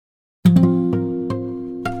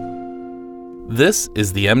This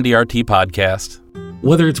is the MDRT Podcast.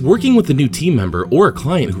 Whether it's working with a new team member or a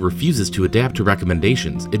client who refuses to adapt to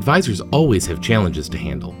recommendations, advisors always have challenges to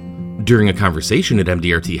handle. During a conversation at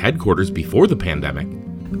MDRT headquarters before the pandemic,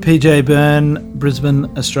 PJ Byrne, Brisbane,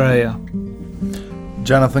 Australia.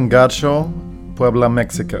 Jonathan Godshaw, Puebla,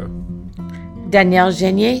 Mexico. Danielle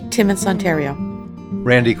Genier, Timmins, Ontario.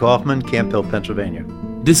 Randy Kaufman, Camp Hill, Pennsylvania.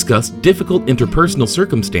 discussed difficult interpersonal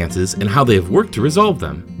circumstances and how they have worked to resolve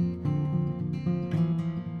them.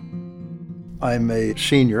 I'm a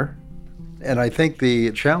senior, and I think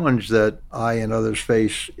the challenge that I and others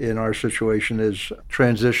face in our situation is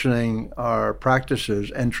transitioning our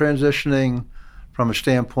practices and transitioning from a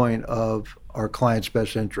standpoint of our client's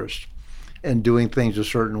best interest and doing things a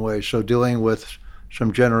certain way. So dealing with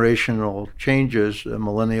some generational changes,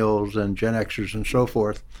 millennials and Gen Xers and so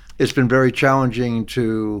forth, it's been very challenging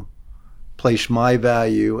to place my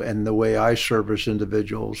value and the way I service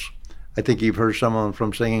individuals. I think you've heard some of them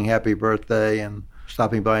from singing happy birthday and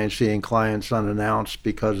stopping by and seeing clients unannounced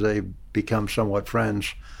because they've become somewhat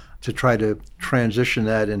friends, to try to transition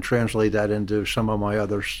that and translate that into some of my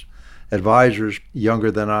other advisors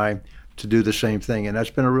younger than I to do the same thing. And that's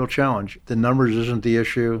been a real challenge. The numbers isn't the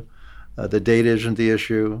issue. The data isn't the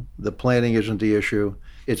issue. The planning isn't the issue.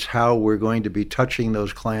 It's how we're going to be touching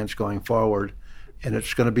those clients going forward. And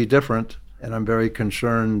it's going to be different. And I'm very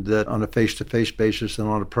concerned that on a face-to-face basis and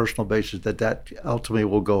on a personal basis that ultimately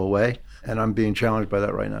will go away. And I'm being challenged by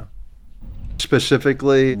that right now.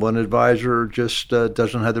 Specifically, one advisor just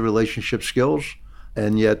doesn't have the relationship skills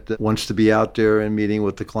and yet wants to be out there and meeting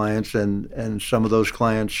with the clients. And some of those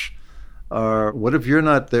clients are, what if you're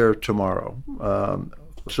not there tomorrow?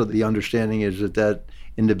 So the understanding is that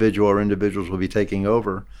individual or individuals will be taking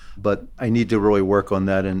over. But I need to really work on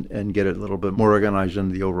that and get it a little bit more organized in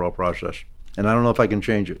the overall process. And I don't know if I can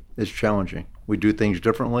change it. It's challenging. We do things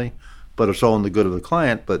differently, but it's all in the good of the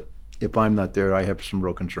client. But if I'm not there, I have some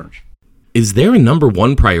real concerns. Is there a number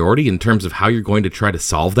one priority in terms of how you're going to try to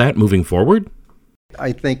solve that moving forward?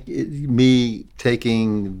 I think me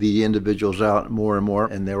taking the individuals out more and more,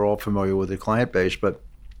 and they're all familiar with the client base, but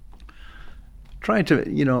trying to,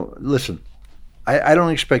 listen, I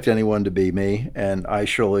don't expect anyone to be me, and I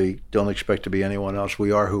surely don't expect to be anyone else.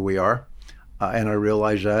 We are who we are, and I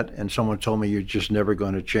realize that. And someone told me, you're just never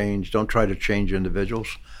going to change. Don't try to change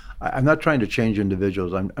individuals. I'm not trying to change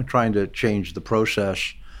individuals. I'm trying to change the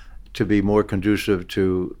process to be more conducive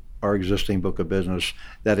to our existing book of business,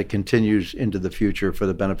 that it continues into the future for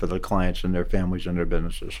the benefit of the clients and their families and their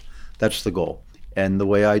businesses. That's the goal. And the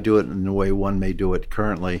way I do it and the way one may do it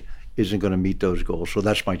currently isn't going to meet those goals. So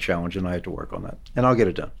that's my challenge, and I have to work on that. And I'll get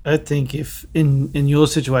it done. I think if in your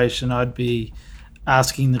situation, I'd be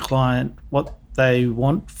asking the client what they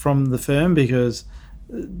want from the firm, because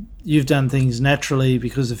you've done things naturally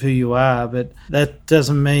because of who you are, but that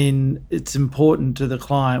doesn't mean it's important to the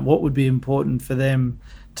client. What would be important for them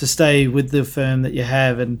to stay with the firm that you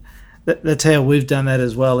have? And that's how we've done that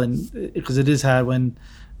as well. And because it is hard when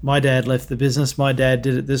my dad left the business, my dad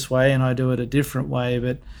did it this way and I do it a different way.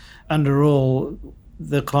 But under all,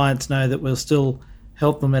 the clients know that we'll still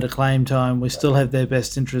help them at a claim time. We still have their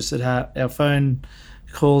best interests at heart. Our phone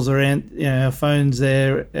calls are, our phone's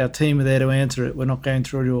there, our team are there to answer it. We're not going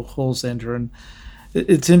through to a call centre. And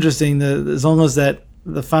it's interesting that as long as that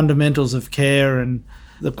the fundamentals of care and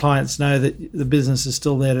the clients know that the business is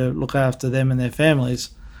still there to look after them and their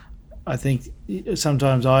families, I think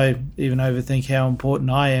sometimes I even overthink how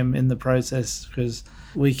important I am in the process, because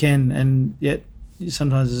we can, and yet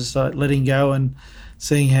sometimes it's like letting go and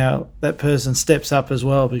seeing how that person steps up as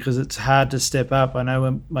well, because it's hard to step up. I know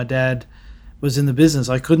when my dad was in the business,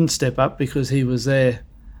 I couldn't step up because he was there.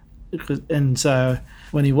 And so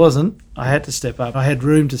when he wasn't, I had to step up. I had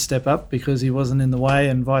room to step up because he wasn't in the way,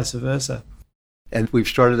 and vice versa. And we've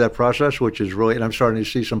started that process, which is really, and I'm starting to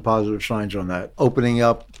see some positive signs on that. Opening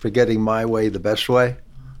up, forgetting my way, the best way.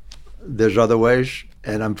 There's other ways,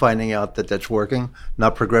 and I'm finding out that that's working.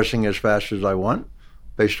 Not progressing as fast as I want,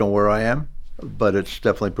 based on where I am, but it's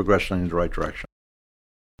definitely progressing in the right direction.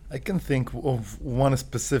 I can think of one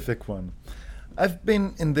specific one. I've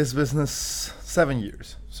been in this business 7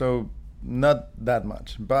 years, so not that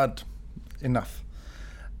much, but enough.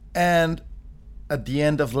 And at the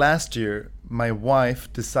end of last year, my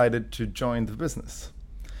wife decided to join the business.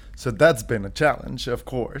 So that's been a challenge, of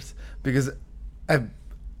course, because I've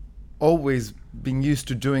always been used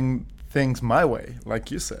to doing things my way,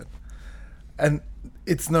 like you said. And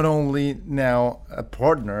it's not only now a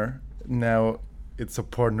partner, now it's a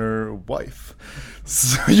partner wife.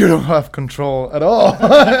 So you don't have control at all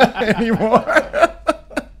anymore.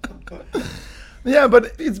 Yeah,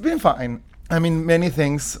 but it's been fine. I mean, many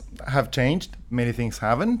things have changed, many things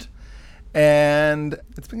haven't, and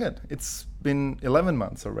it's been good. It's been 11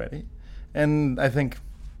 months already, and I think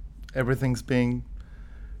everything's been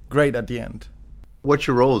great at the end. What's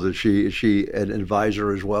your role? Is she an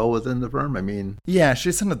advisor as well within the firm? I mean, Yeah,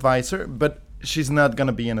 she's an advisor, but she's not going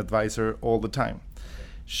to be an advisor all the time.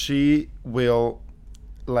 She will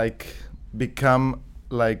become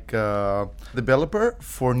like a developer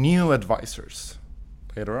for new advisors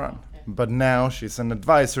later on. But now she's an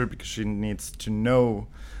advisor because she needs to know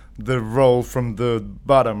the role from the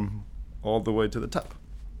bottom all the way to the top.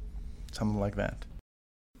 Something like that.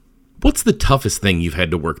 What's the toughest thing you've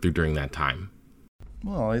had to work through during that time?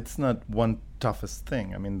 Well, it's not one toughest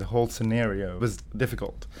thing. I mean, the whole scenario was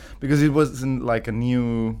difficult because it wasn't like a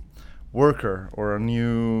new worker or a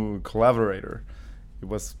new collaborator. It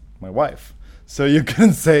was my wife. So you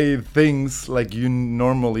can say things like you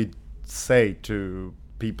normally say to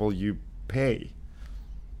people you pay.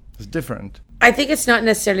 It's different. I think it's not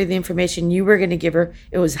necessarily the information you were going to give her.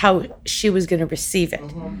 It was how she was going to receive it.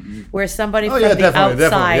 Where somebody from the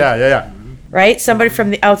outside, Yeah. right? Somebody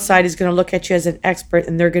from the outside is going to look at you as an expert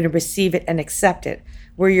and they're going to receive it and accept it.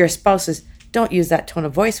 Where your spouse is, don't use that tone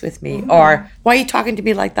of voice with me. Or, why are you talking to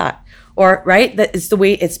me like that? Or, right? That is the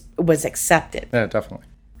way it was accepted. Yeah, definitely.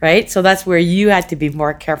 Right? So that's where you had to be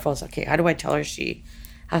more careful. It's okay, how do I tell her she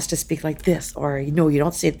has to speak like this? Or, you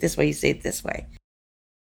don't say it this way, you say it this way.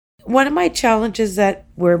 One of my challenges that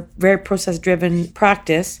we're very process-driven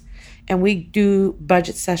practice, and we do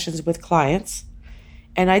budget sessions with clients,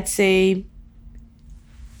 and I'd say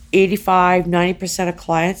 85-90% of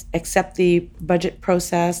clients accept the budget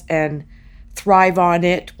process and thrive on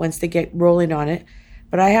it once they get rolling on it.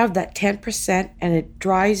 But I have that 10%, and it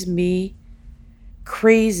drives me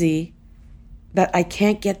crazy that I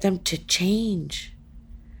can't get them to change.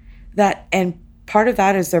 And part of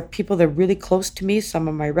that is they're people that are really close to me, some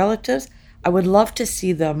of my relatives. I would love to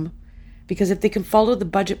see them, because if they can follow the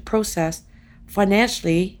budget process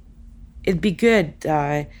financially, it'd be good.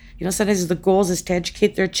 Sometimes the goals is to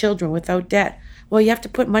educate their children without debt. Well, you have to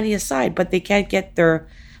put money aside, but they can't get their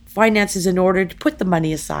finances in order to put the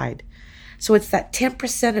money aside. So it's that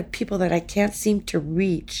 10% of people that I can't seem to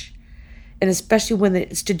reach, and especially when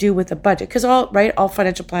it's to do with a budget. Because all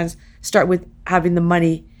financial plans start with having the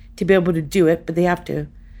money to be able to do it, but they have to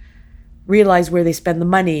realize where they spend the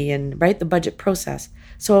money and the budget process.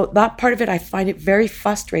 So that part of it, I find it very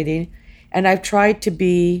frustrating, and I've tried to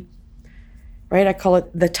be, I call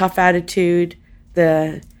it the tough attitude,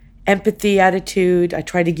 the empathy attitude. I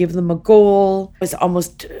try to give them a goal. I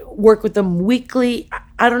almost work with them weekly.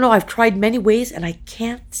 I don't know, I've tried many ways and I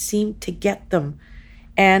can't seem to get them.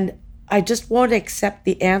 And I just won't accept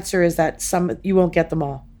the answer is that you won't get them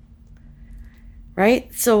all.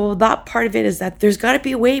 Right? So that part of it is that there's got to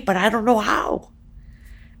be a way, but I don't know how.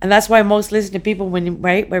 And that's why I most listen to people when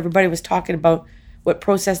everybody was talking about what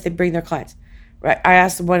process they bring their clients. Right? I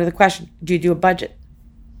asked them one of the questions, do you do a budget?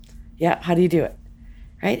 Yeah, how do you do it?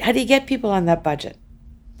 Right? How do you get people on that budget?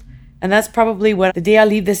 And that's probably what, the day I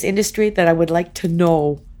leave this industry, that I would like to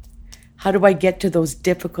know. How do I get to those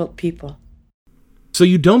difficult people? So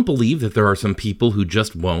you don't believe that there are some people who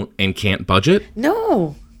just won't and can't budget?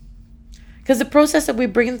 No. Because the process that we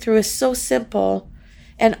bring them through is so simple,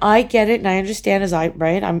 and I get it, and I understand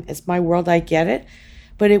it's my world, I get it.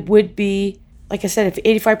 But it would be, like I said,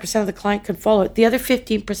 if 85% of the client can follow it, the other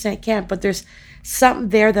 15% can't. But there's something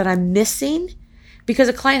there that I'm missing, because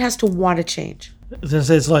a client has to want to change.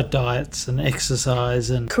 It's like diets and exercise,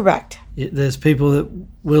 and correct. There's people that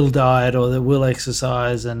will diet or that will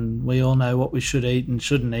exercise, and we all know what we should eat and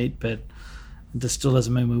shouldn't eat, but that still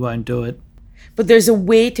doesn't mean we won't do it. But there's a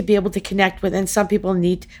way to be able to connect with, and some people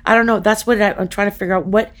need, I don't know, that's what I'm trying to figure out.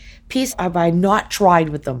 What piece have I not tried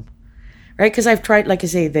with them, right? Because I've tried, like I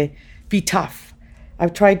say, be tough.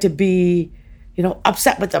 I've tried to be,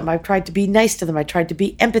 upset with them. I've tried to be nice to them. I tried to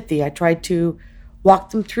be empathy. I tried to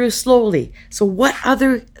walk them through slowly. So what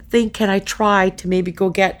other thing can I try to maybe go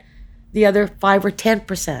get the other 5 or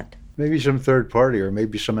 10%? Maybe some third party, or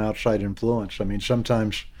maybe some outside influence. I mean,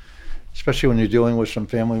 sometimes, especially when you're dealing with some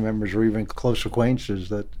family members or even close acquaintances,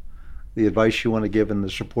 that the advice you want to give and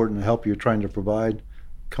the support and the help you're trying to provide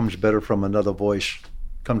comes better from another voice,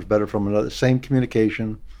 comes better from another, same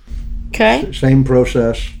communication, okay, same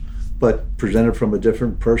process, but presented from a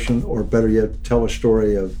different person, or better yet, tell a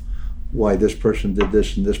story of why this person did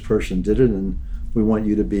this and this person did it, and we want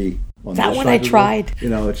you to be on that this one. side I of tried.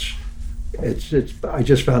 It's. I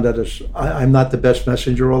just found out I'm not the best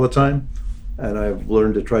messenger all the time, and I've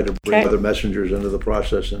learned to try to bring other messengers into the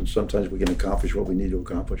process, and sometimes we can accomplish what we need to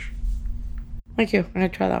accomplish. Thank you. I'm gonna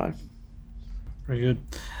try that one. Very good.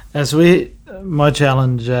 As we my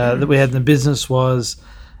challenge that we had in the business was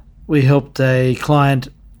we helped a client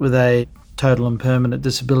with a total and permanent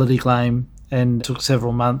disability claim, and it took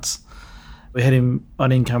several months. We had him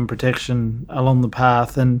on income protection along the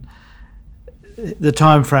path, and the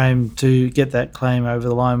time frame to get that claim over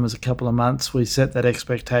the line was a couple of months. We set that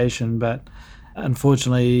expectation, but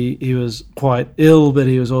unfortunately he was quite ill, but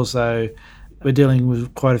he was also, we're dealing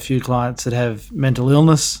with quite a few clients that have mental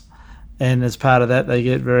illness, and as part of that they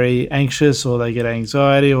get very anxious, or they get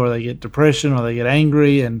anxiety, or they get depression, or they get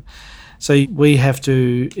angry, and so we have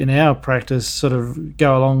to, in our practice, sort of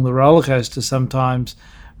go along the roller coaster sometimes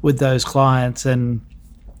with those clients. And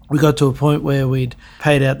we got to a point where we'd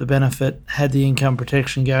paid out the benefit, had the income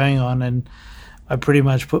protection going on, and I pretty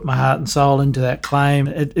much put my heart and soul into that claim.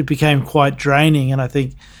 It became quite draining, and I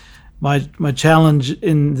think my challenge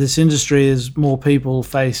in this industry is more people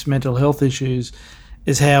face mental health issues,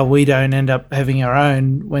 is how we don't end up having our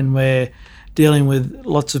own when we're dealing with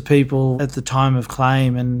lots of people at the time of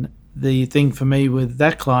claim. And the thing for me with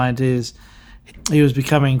that client is he was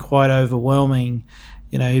becoming quite overwhelming.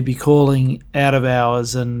 You know, he'd be calling out of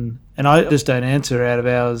hours, and I just don't answer out of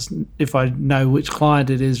hours if I know which client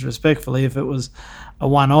it is respectfully. If it was a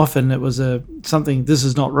one-off and it was something, this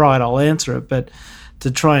is not right, I'll answer it. But to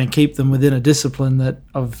try and keep them within a discipline that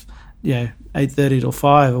of, 8:30 till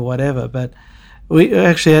 5 or whatever. But we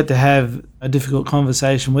actually had to have a difficult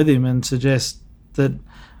conversation with him and suggest that,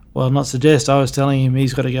 well, not suggest, I was telling him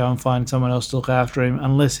he's got to go and find someone else to look after him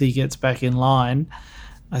unless he gets back in line.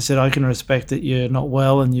 I said, I can respect that you're not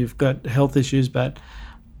well and you've got health issues, but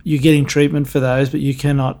you're getting treatment for those, but you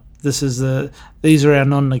cannot, these are our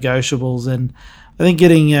non-negotiables. And I think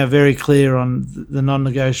getting very clear on the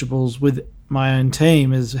non-negotiables with my own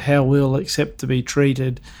team is how we'll accept to be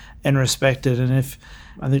treated and respected. And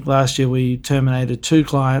I think last year we terminated 2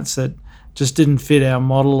 clients that just didn't fit our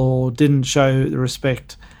model or didn't show the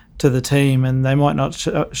respect to the team, and they might not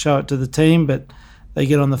show it to the team, but they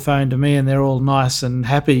get on the phone to me and they're all nice and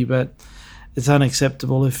happy. But it's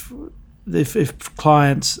unacceptable if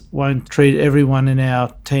clients won't treat everyone in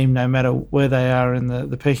our team, no matter where they are in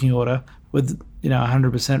the pecking order, with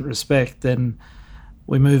 100% respect, then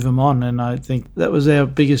we move them on. And I think that was our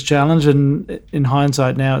biggest challenge. And in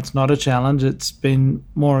hindsight now, it's not a challenge. It's been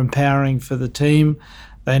more empowering for the team.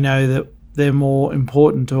 They know that they're more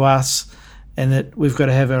important to us and that we've got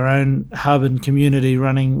to have our own hub and community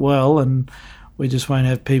running well, and we just won't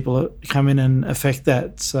have people come in and affect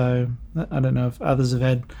that. So I don't know if others have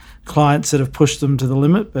had clients that have pushed them to the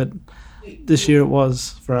limit, but this year it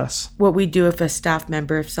was for us. What we do if a staff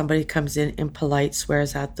member, if somebody comes in impolite,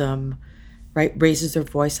 swears at them, right, raises their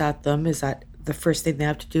voice at them, is that the first thing they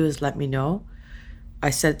have to do is let me know. I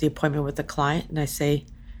set the appointment with the client and I say,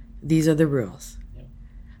 these are the rules. Yep.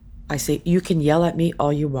 I say, you can yell at me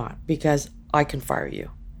all you want because I can fire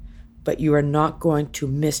you, but you are not going to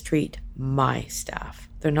mistreat my staff.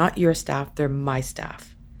 They're not your staff, they're my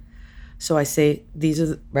staff. So I say, these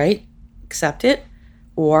are right, accept it,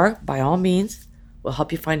 or by all means, we'll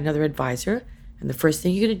help you find another advisor. And the first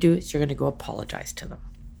thing you're going to do is you're going to go apologize to them.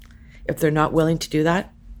 If they're not willing to do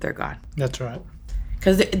that, they're gone. That's right.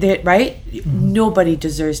 Because they're right? Mm-hmm. Nobody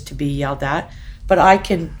deserves to be yelled at, but I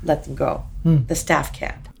can let them go. The staff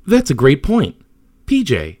can't. That's a great point.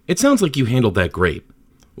 PJ, it sounds like you handled that great.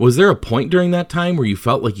 Was there a point during that time where you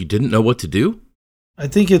felt like you didn't know what to do? I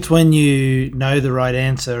think it's when you know the right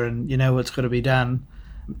answer and you know what's got to be done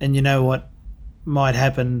and you know what might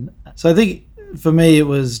happen. So I think for me it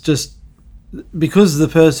was just because the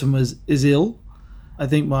person is ill, I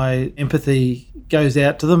think my empathy goes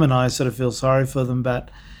out to them and I sort of feel sorry for them, but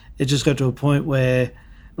it just got to a point where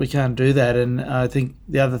we can't do that. And I think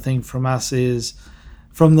the other thing from us is,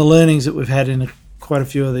 from the learnings that we've had in quite a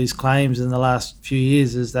few of these claims in the last few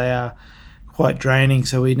years, is they are quite draining.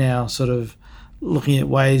 So we now sort of looking at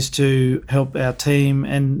ways to help our team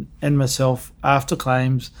and myself after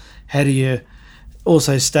claims. How do you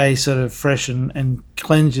also stay sort of fresh and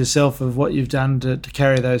cleanse yourself of what you've done to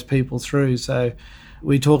carry those people through? So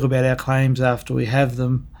we talk about our claims after we have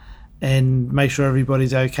them and make sure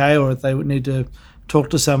everybody's okay, or if they would need to talk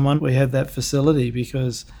to someone, we have that facility,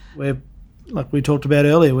 because we're, like we talked about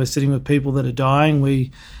earlier, we're sitting with people that are dying.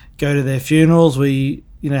 We go to their funerals. We,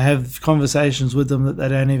 have conversations with them that they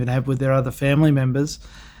don't even have with their other family members.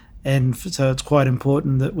 And so it's quite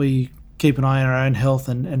important that we keep an eye on our own health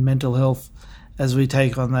and mental health as we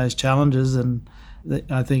take on those challenges. And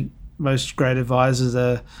I think most great advisors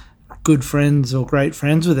are good friends or great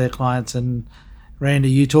friends with their clients. And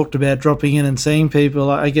Randy, you talked about dropping in and seeing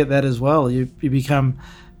people. I get that as well. You become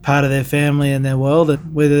part of their family and their world,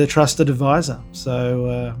 and we're their trusted advisor.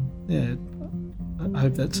 So, I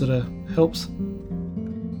hope that sort of helps.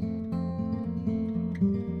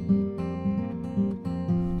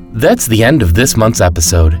 That's the end of this month's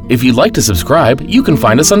episode. If you'd like to subscribe, you can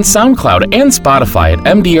find us on SoundCloud and Spotify at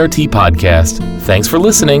MDRT Podcast. Thanks for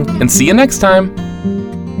listening, and see you next time.